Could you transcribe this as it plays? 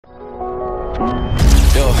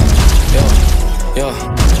Yo, yo, yo,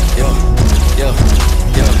 yo, yo,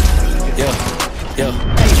 yo, yo, yo.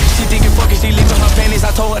 Hey, she thinking fucking, she leaving her panties.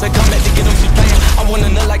 I told her to come back to get them, she playing. I wanna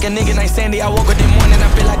nut like a nigga named Sandy. I woke up this morning, I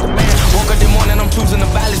feel like a man. Woke up this morning, I'm choosing the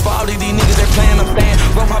violence for all of these niggas that playing. I'm staying.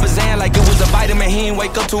 Roll Papa Zan like it was a vitamin. He ain't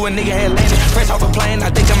wake up to a nigga had landed. Fresh off a plane,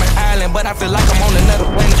 I think I'm in Ireland, but I feel like I'm on another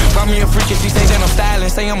planet. Brought me a freak and she say that I'm styling.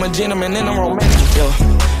 Say I'm a gentleman and I'm romantic. Yo,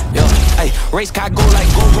 yo, hey, race car go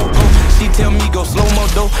like go, go, go. She tell me go slow mo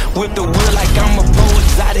though. Whip the wheel like I'm a pro.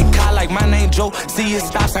 Exotic car like my name Joe. See it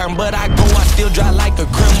stop sign, but I go. I still drive like a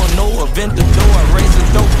criminal. Event the door, I raise the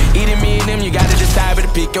dope. Eating me and them, you gotta decide.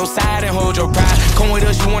 Better pick your side and hold your pride. Come with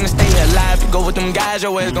us, you wanna stay alive. You go with them guys,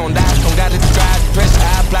 your ass gon' die. Don't gotta drive. Pressure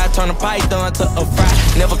I apply, turn a python to a fry.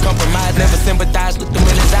 Never compromise, never sympathize. Look them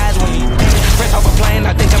in his eyes when he fresh off a plane.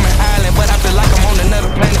 I think I'm in Ireland, but I feel like I'm on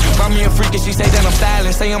another planet. Brought me a freak and she say that I'm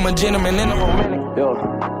styling. Say I'm a gentleman and I'm romantic. Yo,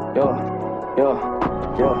 yo, yo,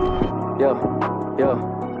 yo, yo, yo,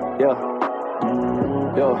 yo, yo,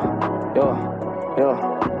 yo, yo,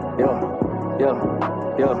 yo, yo,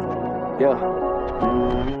 yo,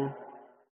 yo.